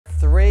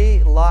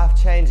3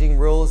 life-changing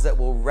rules that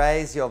will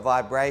raise your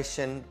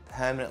vibration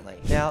permanently.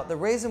 Now, the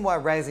reason why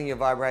raising your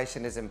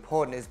vibration is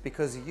important is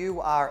because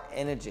you are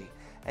energy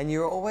and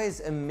you're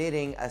always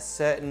emitting a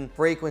certain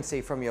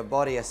frequency from your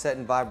body, a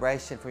certain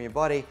vibration from your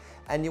body,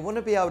 and you want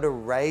to be able to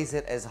raise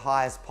it as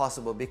high as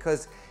possible,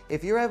 because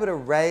if you're able to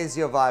raise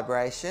your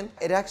vibration,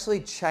 it actually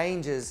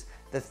changes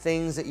the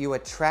things that you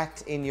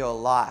attract in your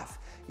life.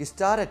 You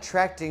start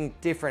attracting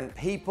different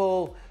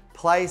people,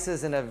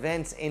 places and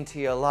events into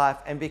your life,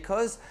 and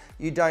because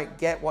you don't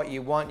get what you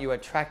want, you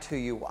attract who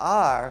you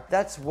are.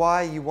 That's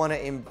why you want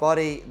to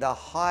embody the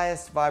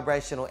highest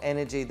vibrational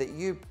energy that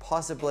you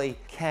possibly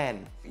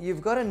can.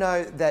 You've got to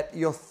know that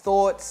your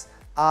thoughts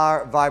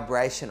are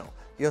vibrational.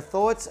 Your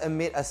thoughts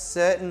emit a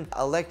certain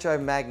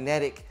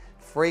electromagnetic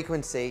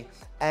frequency,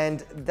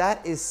 and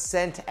that is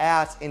sent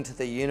out into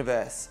the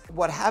universe.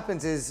 What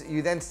happens is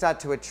you then start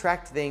to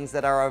attract things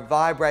that are a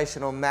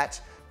vibrational match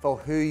for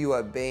who you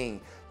are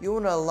being. You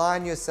want to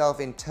align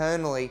yourself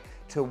internally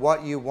to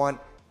what you want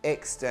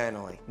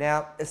externally.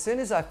 Now, as soon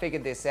as I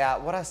figured this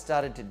out, what I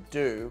started to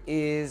do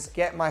is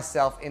get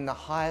myself in the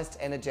highest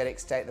energetic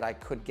state that I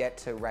could get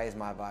to raise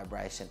my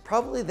vibration.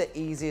 Probably the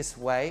easiest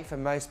way for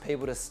most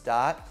people to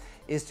start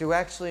is to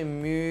actually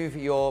move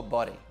your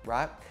body,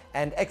 right?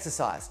 And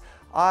exercise.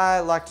 I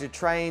like to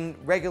train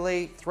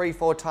regularly,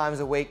 3-4 times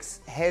a week,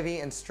 heavy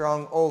and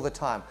strong all the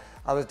time.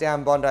 I was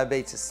down Bondi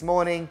Beach this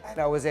morning and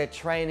I was there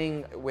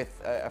training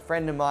with a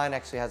friend of mine,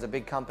 actually has a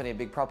big company, a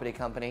big property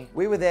company.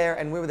 We were there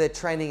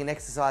training and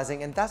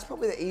exercising, and that's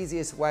probably the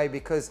easiest way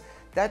because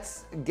that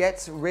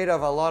gets rid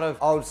of a lot of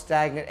old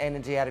stagnant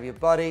energy out of your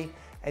body.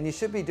 And you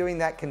should be doing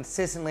that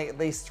consistently at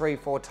least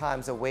 3-4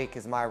 times a week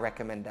is my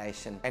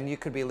recommendation. And you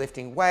could be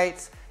lifting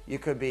weights, you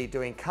could be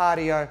doing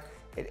cardio.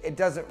 It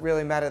doesn't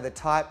really matter the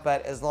type,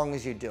 but as long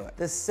as you do it.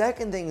 The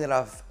second thing that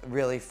I've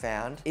really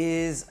found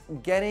is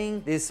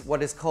getting this,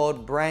 what is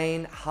called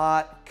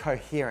brain-heart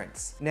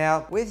coherence.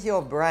 Now, with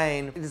your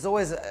brain, it is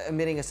always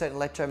emitting a certain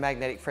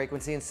electromagnetic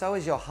frequency, and so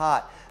is your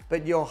heart.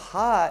 But your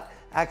heart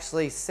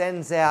actually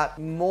sends out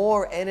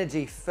more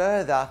energy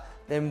further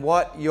than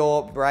what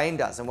your brain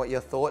does and what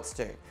your thoughts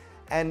do.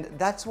 And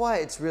that's why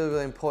it's really,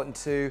 really important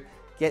to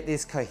get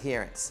this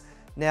coherence.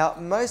 Now,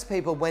 most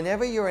people,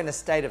 whenever you're in a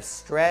state of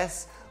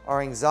stress or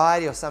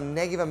anxiety or some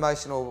negative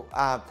emotional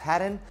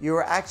pattern,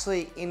 you're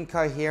actually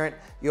incoherent.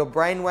 Your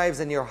brain waves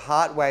and your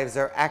heart waves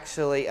are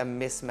actually a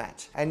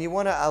mismatch. And you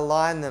want to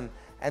align them.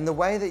 And the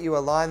way that you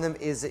align them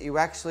is that you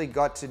actually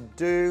got to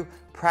do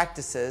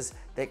practices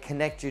that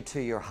connect you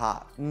to your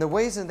heart. And the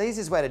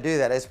easiest way to do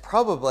that is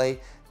probably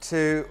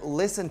to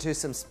listen to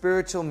some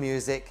spiritual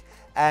music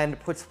and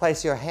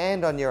place your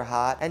hand on your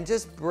heart and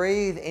just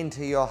breathe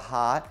into your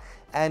heart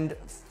and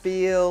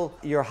feel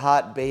your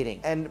heart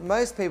beating. And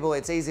most people,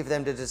 it's easy for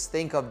them to just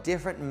think of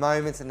different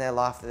moments in their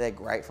life that they're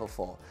grateful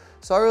for.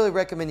 So I really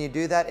recommend you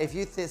do that. If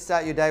you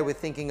start your day with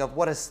thinking of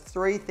what is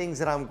 3 things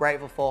that I'm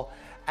grateful for,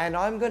 and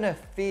I'm gonna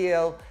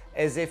feel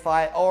as if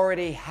I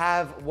already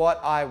have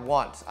what I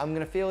want. I'm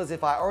gonna feel as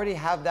if I already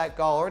have that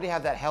goal, already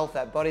have that health,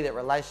 that body, that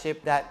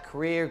relationship, that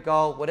career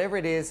goal, whatever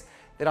it is,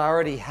 that I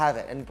already have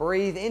it, and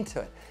breathe into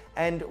it.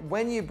 And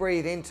when you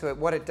breathe into it,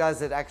 what it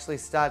does, it actually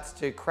starts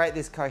to create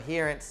this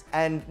coherence.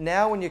 And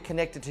now when you're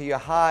connected to your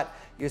heart,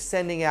 you're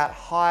sending out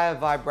higher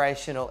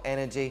vibrational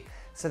energy.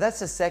 So that's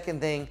the second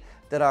thing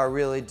that I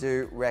really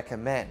do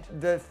recommend.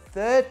 The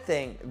third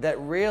thing that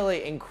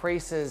really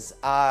increases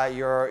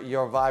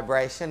your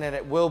vibration, and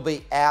it will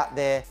be out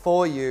there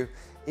for you,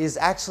 is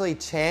actually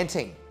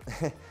chanting.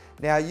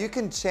 Now, you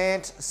can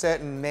chant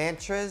certain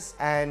mantras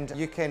and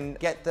you can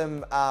get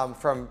them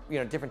from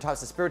different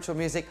types of spiritual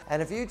music.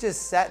 And if you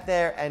just sat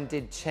there and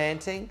did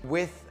chanting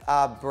with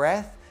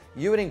breath,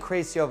 you would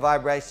increase your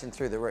vibration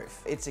through the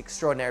roof. It's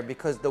extraordinary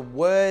because the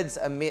words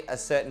emit a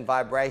certain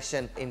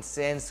vibration in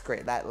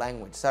Sanskrit, that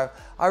language. So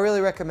I really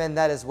recommend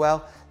that as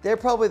well. They're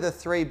probably the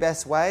 3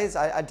 best ways.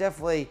 I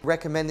definitely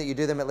recommend that you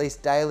do them at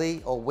least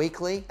daily or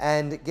weekly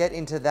and get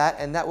into that,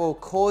 and that will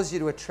cause you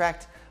to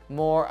attract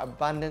more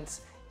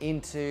abundance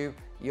into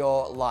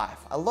your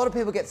life. A lot of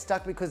people get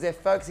stuck because they're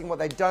focusing what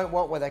they don't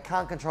want, what they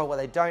can't control, what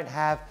they don't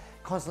have,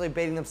 constantly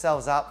beating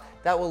themselves up.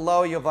 That will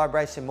lower your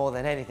vibration more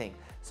than anything.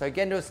 So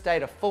get into a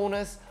state of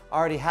fullness. I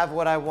already have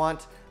what I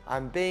want.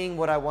 I'm being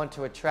what I want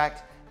to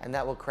attract, and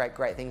that will create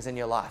great things in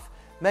your life.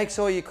 Make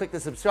sure you click the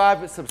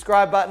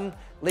subscribe button,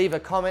 leave a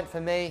comment for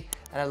me,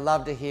 and I'd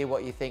love to hear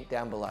what you think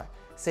down below.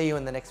 See you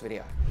in the next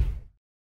video.